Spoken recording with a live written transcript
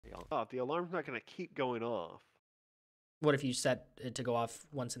off. The alarm's not going to keep going off. What if you set it to go off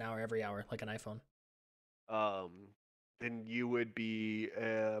once an hour, every hour, like an iPhone? Um, then you would be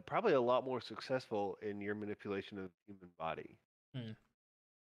probably a lot more successful in your manipulation of the human body. Hmm.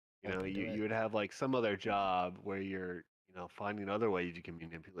 You know, Open to you it. would have like some other job where you're, finding other ways you can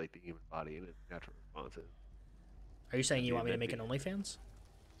manipulate the human body and its natural responses. Are you saying That'd you be, want me to that'd make be. an OnlyFans?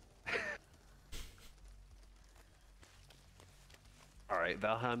 All right,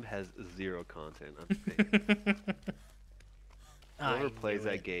 Valheim has zero content. I'm saying whoever I plays knew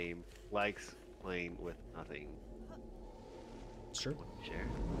that it. game likes playing with nothing. It's true. Want to share?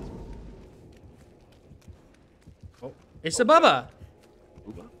 Oh, it's a Bubba.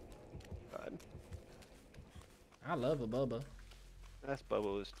 Booba? God, I love a Bubba. that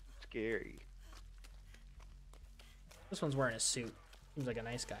Bubba was scary. This one's wearing a suit. Seems like a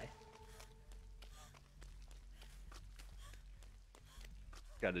nice guy.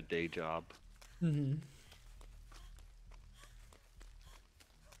 Got a day job. Mm-hmm.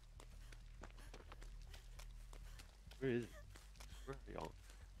 Where is? Where are y'all?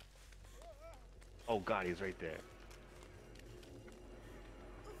 Oh God, he's right there.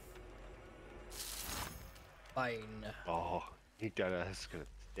 Fine. Oh, that's gonna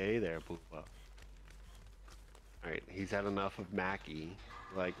stay there, Booba. All right, he's had enough of Mackie.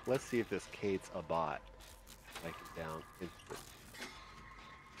 Like, let's see if this Kate's a bot. I can down instantly.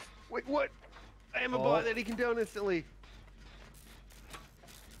 Wait, what? I am a bot that he can down instantly.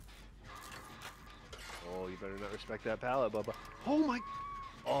 Oh, you better not respect that pallet, Bubba. Oh my.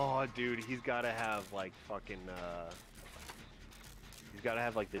 Oh, dude, he's gotta have like fucking. He's gotta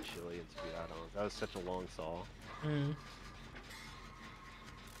have like the Chilean speed add-ons. That was such a long saw. Mm.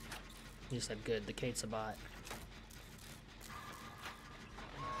 You said good. The Kate's a bot.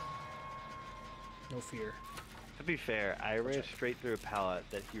 No fear. To be fair, I ran straight through a pallet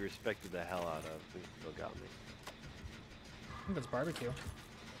that he respected the hell out of, and he still got me. I think that's barbecue.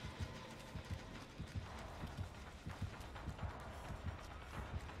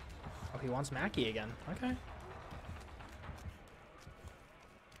 Oh, he wants Mackie again. Okay.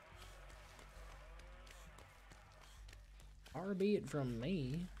 Far be it from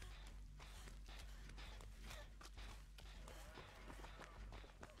me.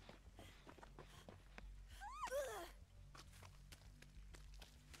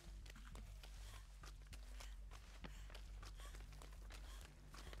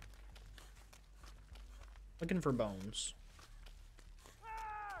 Looking for bones.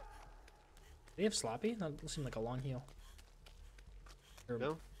 Do they have sloppy? That seemed like a long heal. Or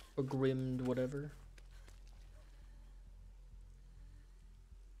No? a grimmed whatever.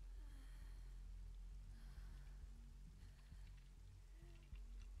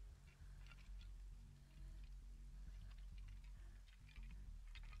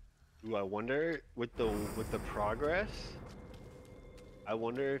 Ooh, I wonder with the progress. I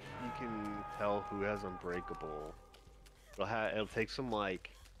wonder if you can tell who has unbreakable. It'll take some like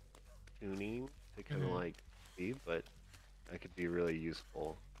tuning to kind of like see, but that could be really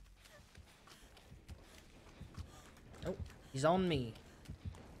useful. Oh, he's on me.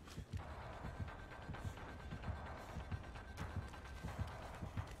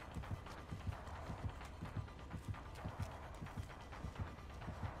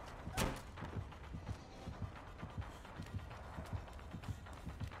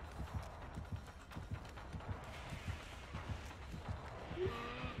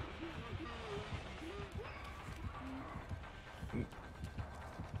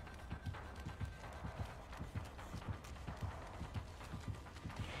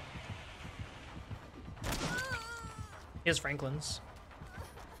 He has Franklin's.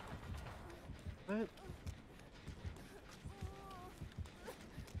 What?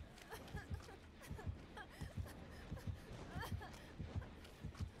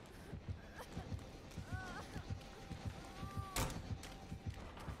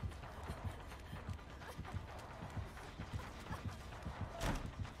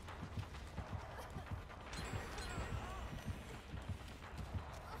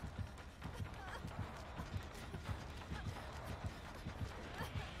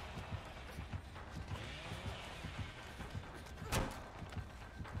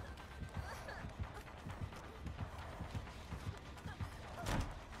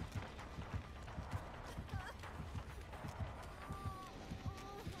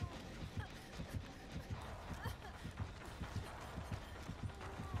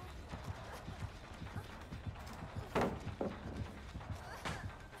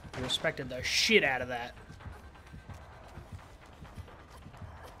 He respected the shit out of that.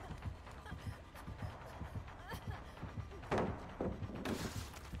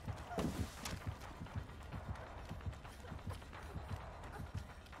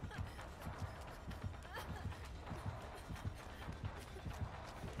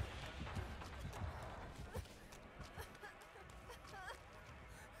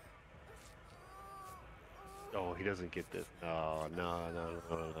 Oh, he doesn't get this. No, no, no,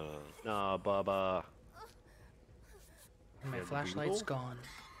 no, no, no, no, Bubba. My Yeah, flashlight's Boozle? gone.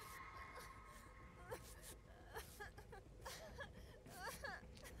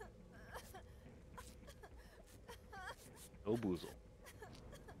 No boozle.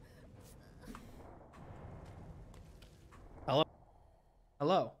 Hello.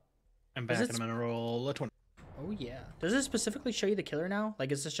 Hello. I'm Is back it and I'm gonna roll a 20. Oh yeah. Does it specifically show you the killer now?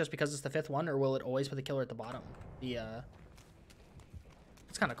 Like, is this just because it's the 5th one, or will it always put the killer at the bottom? It's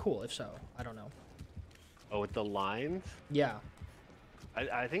kind of cool if so. I don't know. Oh, with the lines? Yeah.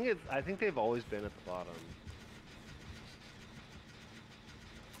 I think it's. I think they've always been at the bottom.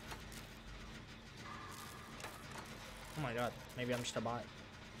 Oh my god. Maybe I'm just a bot.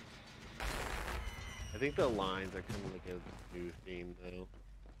 I think the lines are kind of like a new theme, though.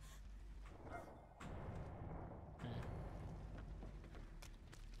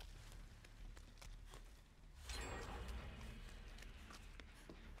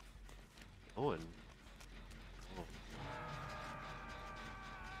 Owen. Oh.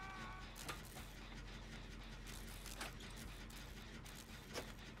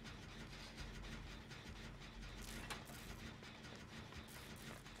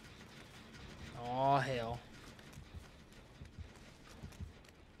 Oh hell.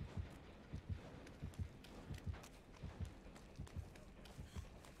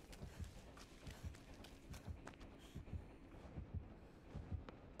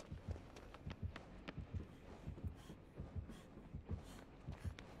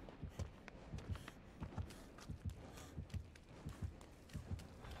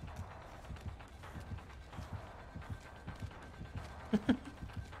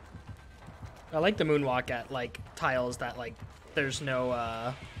 I like the moonwalk at like tiles that like there's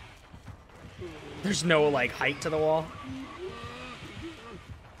no like height to the wall.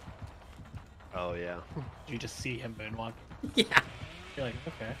 Oh yeah. You just see him moonwalk. Yeah. You're like,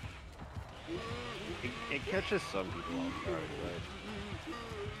 okay. It catches some people off guard,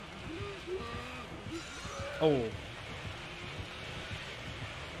 but Oh.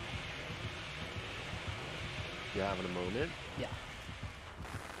 you having a moment? Yeah.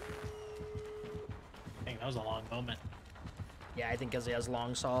 Dang, that was a long moment. Yeah, I think because he has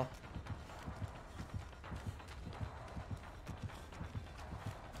long saw.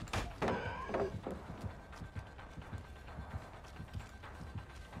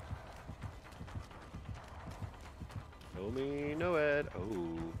 Show me, know it.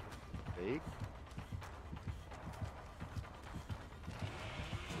 Oh, fake.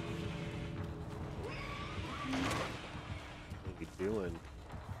 What are we doing?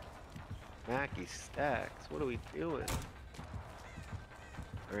 Mackie stacks. What are we doing?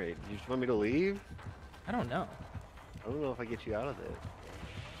 All right, you just want me to leave? I don't know. I don't know if I get you out of this.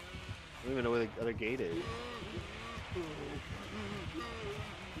 I don't even know where the other gate is.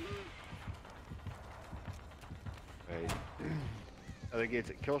 Right. Other gate's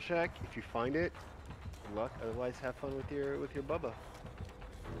at Kill Shack. If you find it, good luck. Otherwise, have fun with your Bubba.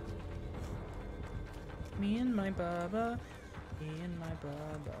 Me and my Bubba. Me and my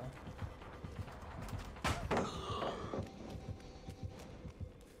Bubba.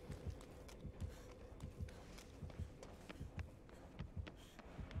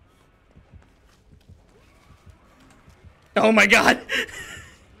 Oh my god!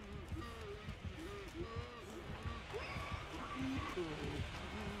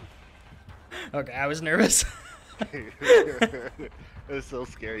 Okay, I was nervous. It was so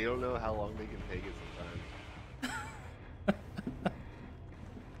scary. You don't know how long they can take it sometimes.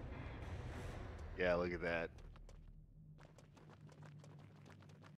 Yeah, look at that.